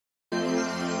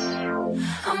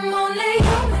I'm only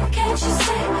human, can't you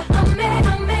see?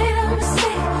 I made a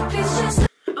mistake. Please just.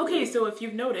 Okay, so if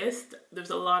you've noticed, there's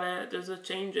a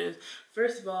changes.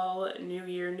 First of all, new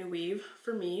year, new weave.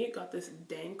 For me, got this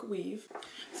dank weave.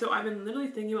 So I've been literally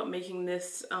thinking about making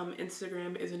this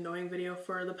Instagram is annoying video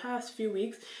for the past few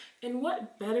weeks. And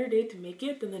what better day to make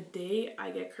it than the day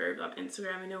I get curved on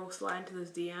Instagram? I know, slide into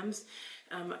those DMs.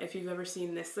 If you've ever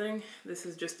seen this thing, this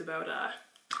is just about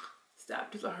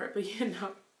stabbed to the heart, but you know,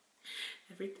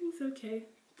 everything's okay.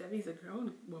 Debbie's a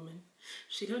grown woman.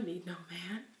 She don't need no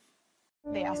man.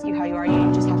 They ask you how you are,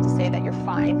 you just have to say that you're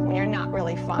fine when you're not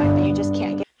really fine, but you just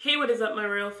can't get. Hey, what is up, my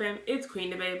royal fam? It's Queen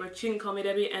Debbie, but you can call me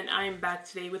Debbie, and I am back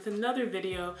today with another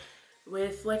video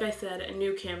with, like I said, a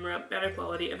new camera, better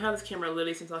quality. I've had this camera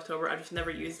literally since October. I just never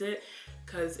used it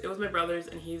because it was my brother's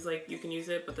and he's like, you can use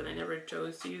it, but then I never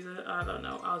chose to use it. I don't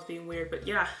know, I was being weird, but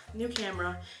yeah, new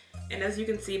camera. And as you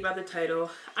can see by the title,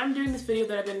 I'm doing this video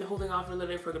that I've been holding off for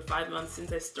literally for a good 5 months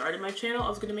since I started my channel. I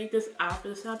was gonna make this after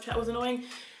the Snapchat was annoying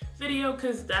video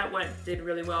because that did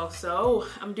really well. So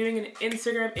I'm doing an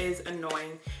Instagram is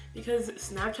annoying because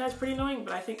Snapchat's pretty annoying,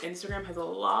 but I think Instagram has a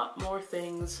lot more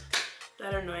things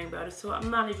that are annoying about it. So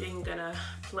I'm not even gonna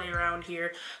play around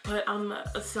here, but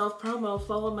a self promo,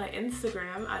 follow my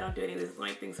Instagram. I don't do any of this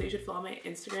annoying things, so you should follow my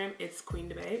Instagram. It's Queen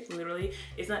Debbie. Literally,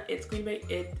 it's not it's Queen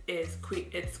Debbie, it's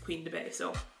Queen Debbie.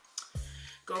 So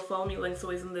go follow me, links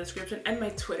always in the description, and my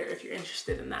Twitter if you're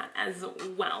interested in that as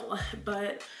well.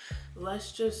 But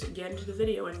let's just get into the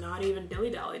video and not even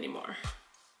dilly-dally anymore.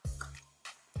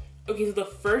 Okay, so the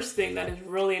first thing that is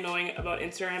really annoying about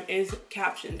Instagram is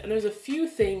captions. And there's a few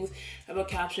things about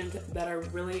captions that are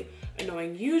really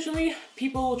annoying. Usually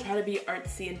people will try to be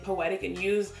artsy and poetic and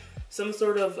use some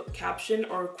sort of caption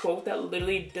or quote that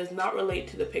literally does not relate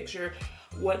to the picture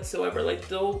whatsoever. Like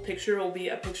the whole picture will be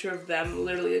a picture of them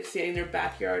literally like sitting in their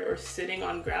backyard or sitting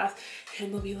on grass,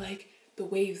 and they'll be like, the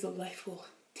waves of life will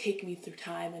take me through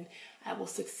time and I will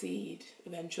succeed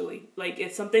eventually. Like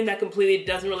it's something that completely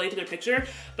doesn't relate to their picture,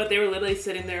 but they were literally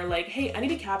sitting there like, hey, I need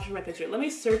to capture my picture. Let me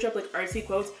search up like artsy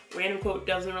quotes, random quote,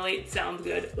 doesn't relate, sounds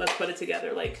good, let's put it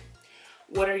together. Like,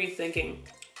 what are you thinking?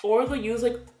 Or they'll use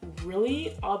like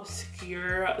really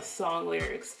obscure song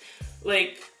lyrics.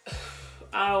 Like,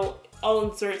 I'll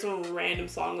insert some random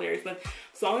song lyrics, but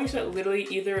song lyrics that literally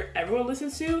either everyone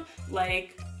listens to,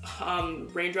 like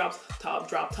raindrops,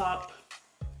 drop top.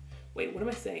 Wait, what am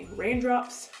I saying?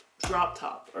 Raindrops, drop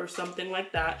top, or something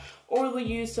like that. Or they'll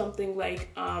use something like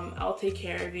I'll take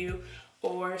care of you,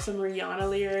 or some Rihanna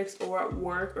lyrics, or at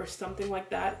work, or something like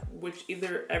that, which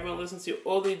either everyone listens to,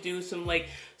 or they do some like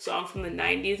songs from the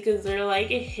 90s because they're like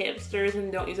hipsters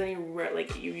and don't use any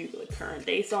like current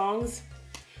day songs.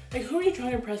 Like, who are you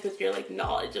trying to impress with your like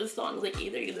knowledge of songs? Like,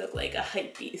 either you look like a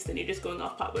hype beast and you're just going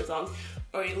off popular songs,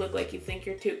 or you look like you think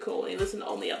you're too cool and you listen to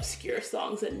only obscure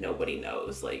songs that nobody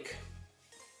knows. Like,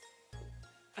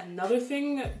 another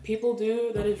thing people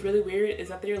do that is really weird is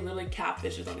that they're literally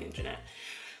catfishes on the internet.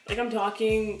 Like, I'm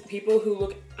talking people who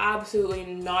look absolutely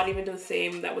not even the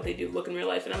same that what they do look in real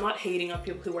life. And I'm not hating on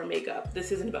people who wear makeup.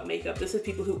 This isn't about makeup. This is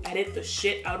people who edit the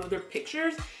shit out of their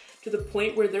pictures to the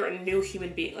point where they're a new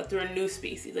human being, like they're a new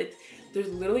species. Like, there's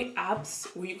literally apps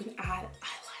where you can add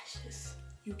eyelashes.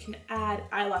 You can add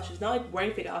eyelashes, not like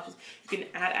wearing fake eyelashes. You can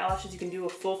add eyelashes, you can do a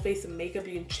full face of makeup,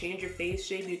 you can change your face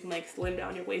shape, you can like slim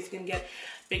down your waist, you can get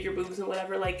bigger boobs and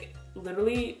whatever. Like,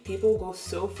 literally, people go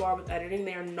so far with editing,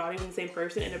 they are not even the same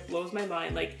person, and it blows my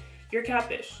mind. Like, you're a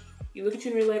catfish. You look at you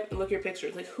in real life and look at your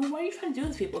pictures. Like, why are you trying to do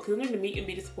this, people? Because they're gonna meet you and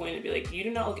be disappointed and be like, you do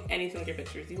not look anything like your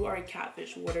pictures. You are a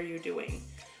catfish. What are you doing?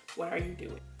 What are you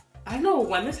doing? I don't know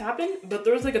when this happened, but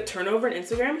there was like a turnover in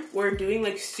Instagram where doing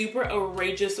like super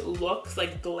outrageous looks,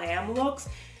 like glam looks,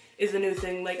 is the new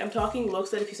thing. Like, I'm talking looks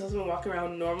that if you saw someone walking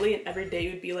around normally and every day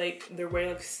you'd be like, they're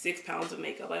wearing like 6 pounds of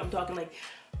makeup. Like, I'm talking like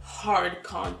hard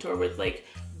contour with like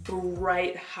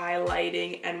bright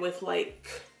highlighting and with like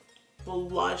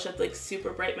blush that's like super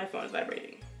bright. My phone is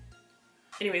vibrating.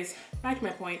 Anyways, back to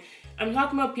my point. I'm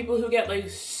talking about people who get like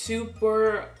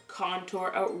super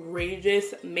contour,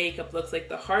 outrageous makeup looks, like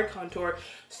the hard contour,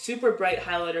 super bright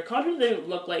highlighter. Contour doesn't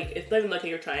look like, it's not even like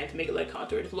you're trying to make it like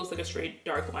contour. It just looks like a straight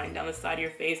dark line down the side of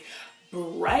your face.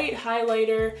 Bright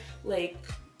highlighter, like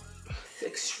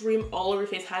extreme all over your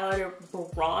face highlighter,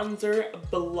 bronzer,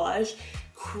 blush,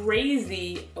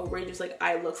 crazy outrageous like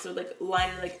eye looks. So like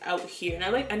liner like out here.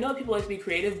 And I know people like to be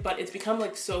creative, but it's become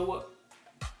like so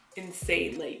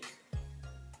insane. Like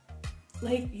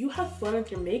you have fun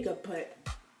with your makeup, but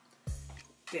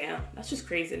damn, that's just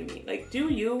crazy to me. Like,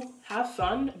 do you have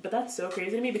fun? But that's so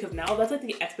crazy to me because now that's like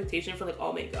the expectation for like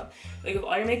all makeup. Like, if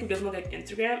all your makeup doesn't look like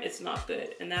Instagram, it's not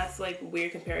good. And that's like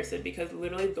weird comparison because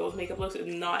literally those makeup looks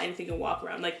is not anything you can walk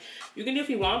around. Like, you can do if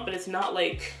you want, but it's not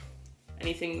like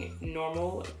anything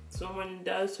normal someone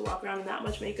does to walk around in that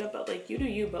much makeup. But like, you do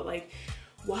you, but like,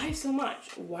 why so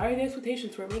much? Why are the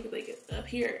expectations for makeup like up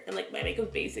here? And like, my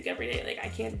makeup's basic every day. Like, I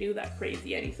can't do that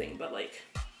crazy anything, but like,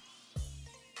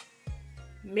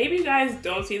 maybe you guys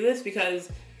don't see this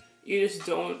because you just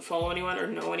don't follow anyone or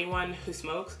know anyone who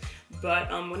smokes.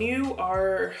 But when you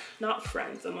are not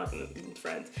friends, I'm not gonna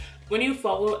friends. When you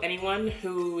follow anyone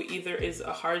who either is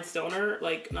a hard stoner,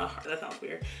 like not hard, that sounds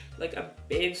weird, like a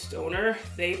big stoner,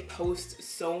 they post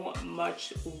so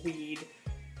much weed.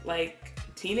 Like,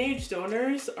 teenage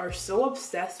stoners are so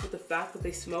obsessed with the fact that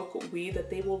they smoke weed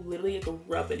that they will literally like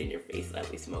rub it in your face that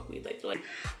they smoke weed. Like, they're like,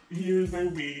 here's my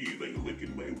weed, like look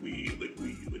at my weed, like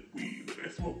I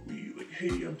smoke weed, like hey,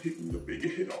 I'm taking a big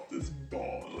hit off this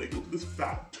bong, like look at this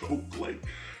fat toke, like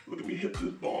look at me hit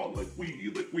this bong, like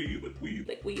weed, like weed, like weed,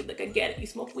 like weed, like I get it, you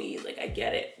smoke weed, like I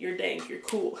get it, you're dank, you're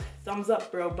cool, thumbs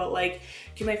up bro, but like,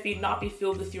 can my feed not be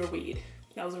filled with your weed?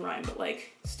 That was a rhyme, but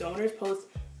like, stoners post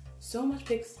so much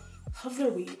pics of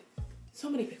their weed. So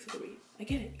many pics of their weed. I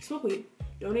get it. You smoke weed.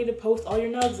 You don't need to post all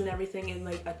your nugs and everything and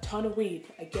like a ton of weed.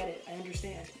 I get it. I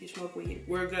understand. You smoke weed.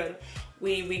 We're good.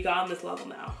 We got on this level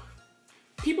now.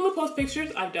 People who post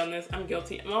pictures, I've done this. I'm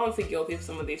guilty. I'm not gonna say guilty of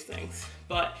some of these things,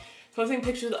 but posting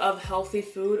pictures of healthy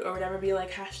food or whatever, be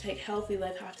like hashtag healthy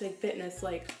life, hashtag fitness,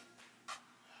 like,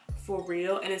 for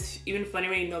real. And it's even funny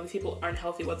when you know these people aren't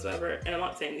healthy whatsoever. And I'm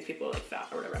not saying these people are like fat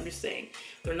or whatever, I'm just saying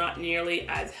they're not nearly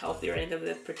as healthy or anything that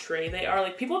they portray they are.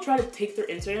 Like, people try to take their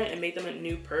Instagram and make them a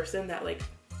new person that like,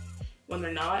 when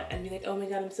they're not, and be like, oh my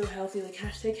god, I'm so healthy, like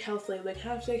hashtag healthy, like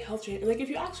hashtag health change. Like, if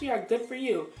you actually are, good for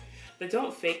you, but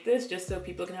don't fake this just so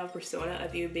people can have a persona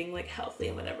of you being like healthy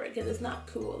and whatever, because it's not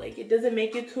cool. Like, it doesn't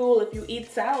make you cool if you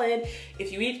eat salad.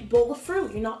 If you eat a bowl of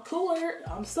fruit, you're not cooler.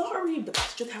 I'm sorry, but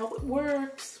that's just how it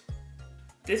works.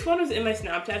 This one was in my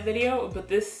Snapchat video, but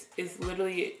this is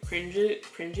literally cringy.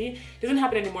 It doesn't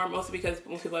happen anymore, mostly because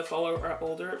most people I follow are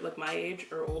older, like my age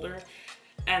or older,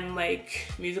 and like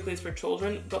Musical.ly is for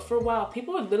children. But for a while,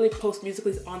 people would literally post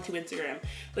Musical.lys onto Instagram.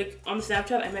 Like, on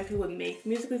Snapchat, I meant people would make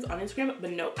Musical.lys on Instagram, but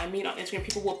no, I mean on Instagram,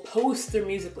 people will post their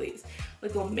Musical.lys.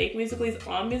 Like, they'll make Musical.lys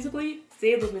on Musical.ly,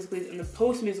 save those Musical.lys, and then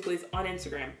post Musical.lys on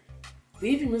Instagram.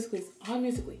 Leave your Musical.lys on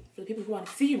Musical.ly for the people who want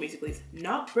to see your Musical.lys,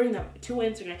 not bring them to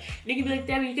Instagram. And you can be like,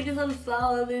 Debbie, you can just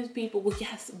unfollow those people. Well,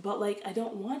 yes, but like, I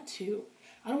don't want to.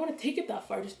 I don't want to take it that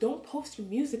far. Just don't post your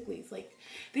Musical.lys. Like,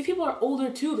 these people are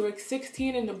older too. They're like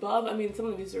 16 and above. I mean, some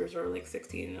of the users are like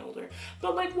 16 and older.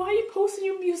 But like, why are you posting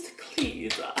your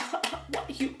Musical.lys? Why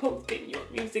are you posting your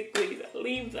Musical.lys?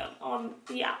 Leave them on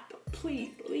the app.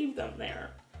 Please, leave them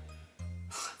there.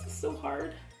 It's so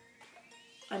hard.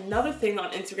 Another thing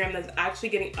on Instagram that's actually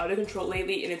getting out of control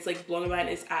lately, and it's like blowing my mind,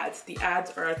 is ads. The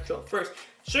ads are out of control. First,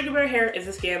 Sugar Bear hair is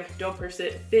a scam. Don't purchase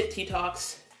it. Fit Tea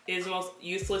Talks is the most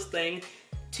useless thing.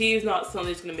 Tea is not something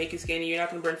that's going to make you skinny. You're not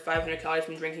going to burn 500 calories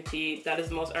from drinking tea. That is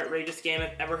the most outrageous scam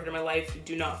I've ever heard in my life.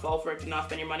 Do not fall for it. Do not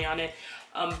spend your money on it.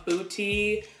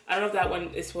 Booty, I don't know if that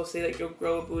one is supposed to say like you'll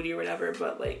grow a booty or whatever,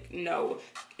 but like, no.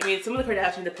 I mean, some of the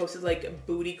Kardashians that posted like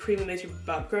booty cream that makes your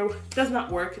butt grow. It does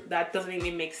not work. That doesn't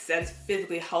even make sense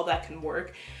physically how that can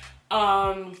work.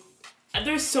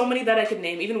 There's so many that I could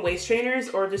name, even waist trainers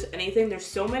or just anything. There's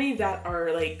so many that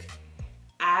are like,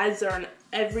 ads are on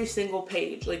every single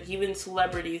page. Like, even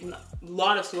celebrities, a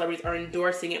lot of celebrities are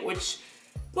endorsing it, which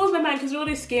blows my mind because they're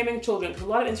really scamming children, because a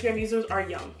lot of Instagram users are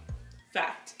young.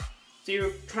 Fact. So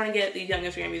you're trying to get these young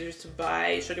Instagram users to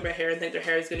buy Sugar Bear hair and think their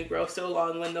hair is going to grow so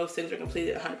long when those things are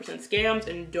completely 100% scams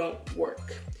and don't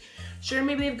work. Sure,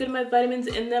 maybe they have good vitamins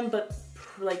in them, but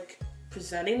like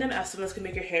presenting them as something that's going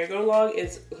to make your hair grow long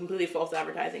is completely false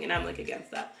advertising, and I'm like against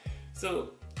that.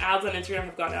 So ads on Instagram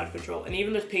have gotten out of control, and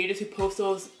even there's pages who post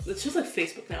those. It's just like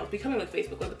Facebook now. It's becoming like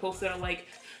Facebook, like the posts that are like,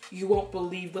 you won't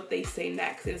believe what they say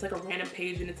next. And it's like a random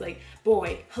page and it's like,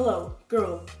 boy, hello,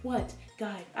 girl, what?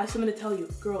 Guy, I have something to tell you.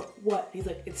 Girl, what? He's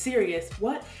like, it's serious.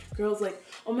 What? Girl's like,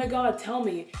 oh my god, tell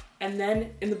me. And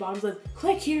then in the bottom's like,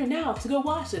 click here now to go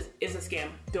watch this. It's a scam.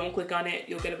 Don't click on it.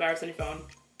 You'll get a virus on your phone.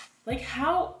 Like,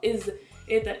 how is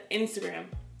it that Instagram,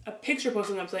 a picture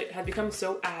posting website, has become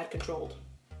so ad controlled?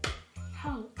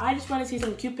 How? I just want to see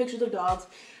some cute pictures of dogs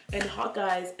and hot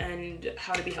guys and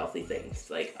how to be healthy things.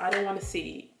 Like, I don't want to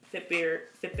see fit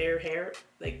bear hair.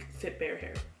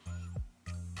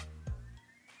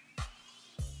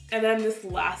 And then this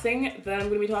last thing that I'm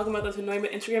going to be talking about that's annoying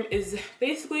about Instagram is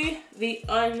basically the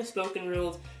unspoken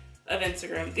rules of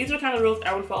Instagram. These are kind of rules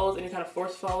everyone follows, and you kind of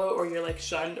force follow, or you're like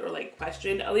shunned or like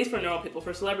questioned. At least for normal people.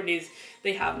 For celebrities,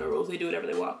 they have no rules. They do whatever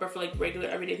they want. But for like regular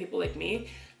everyday people like me,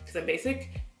 because I'm basic,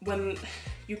 when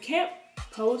you can't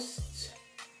post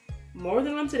more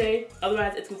than once a day,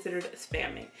 otherwise it's considered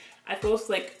spamming. I post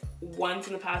like once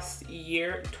in the past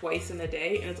year, twice in a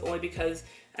day, and it's only because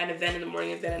an event in the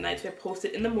morning, event at night. So I post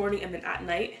it in the morning and then at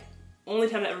night. Only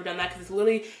time I've ever done that, because it's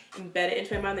literally embedded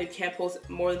into my mind that you can't post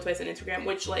more than twice on Instagram,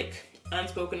 which like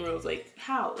unspoken rules, like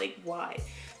how, like why,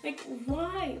 like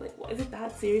why, like is it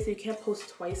that serious that you can't post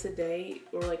twice a day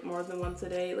or like more than once a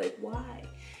day, like why?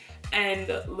 And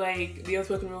like the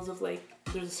unspoken rules of like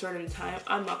there's a certain time,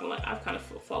 I'm not gonna lie, I've kind of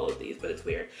followed these, but it's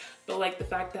weird. But like the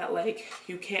fact that like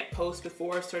you can't post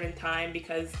before a certain time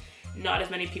because not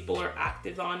as many people are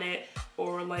active on it,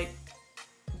 or like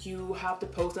you have to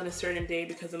post on a certain day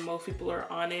because most people are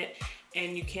on it,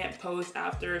 and you can't post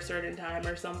after a certain time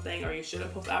or something, or you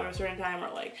shouldn't post after a certain time,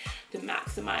 or like to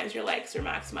maximize your likes or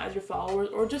maximize your followers,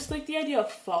 or just like the idea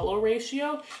of follow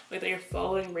ratio, like that your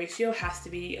following ratio has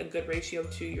to be a good ratio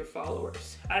to your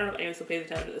followers. I don't know if anyone still pays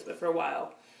attention to this, but for a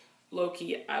while,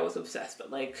 low-key, I was obsessed.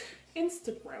 But like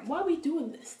Instagram, why are we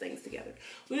doing these things together?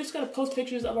 We just gotta post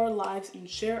pictures of our lives and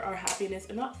share our happiness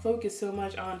and not focus so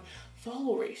much on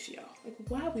follow ratio. Like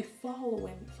why are we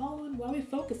following, why are we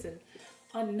focusing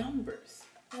on numbers?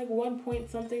 Like 1 point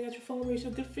something, that's your follow ratio,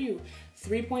 good for you.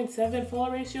 3.7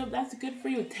 follow ratio, that's good for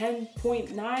you.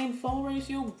 10.9 follow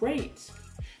ratio, great.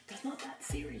 But it's not that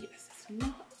serious. It's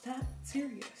not that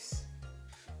serious.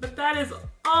 But that is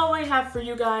all I have for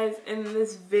you guys in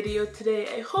this video today.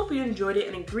 I hope you enjoyed it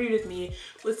and agreed with me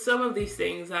with some of these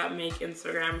things that make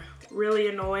Instagram really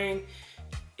annoying.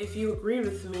 If you agreed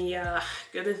with me,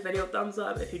 give this video a thumbs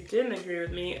up. If you didn't agree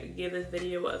with me, give this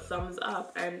video a thumbs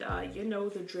up. And you know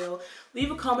the drill. Leave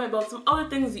a comment about some other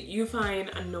things that you find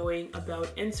annoying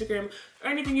about Instagram, or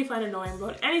anything you find annoying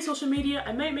about any social media.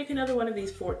 I might make another one of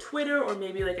these for Twitter, or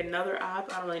maybe like another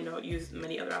app. I don't really know, use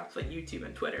many other apps like YouTube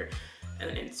and Twitter, and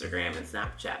then Instagram and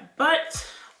Snapchat. But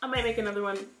I might make another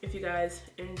one if you guys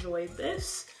enjoyed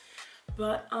this.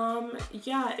 But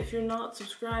yeah, if you're not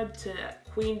subscribed to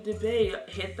Queen Debate,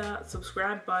 hit that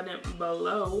subscribe button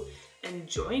below and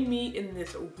join me in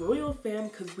this royal fam,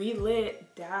 because we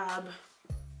lit. Dab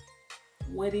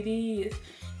what it is.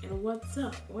 And what's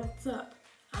up,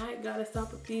 I gotta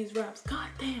stop with these raps, god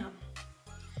damn.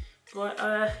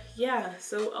 But yeah,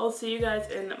 so I'll see you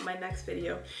guys in my next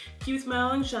video. Keep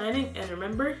smiling, shining, and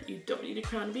remember, you don't need a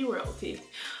crown to be royalty.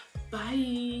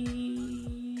 Bye.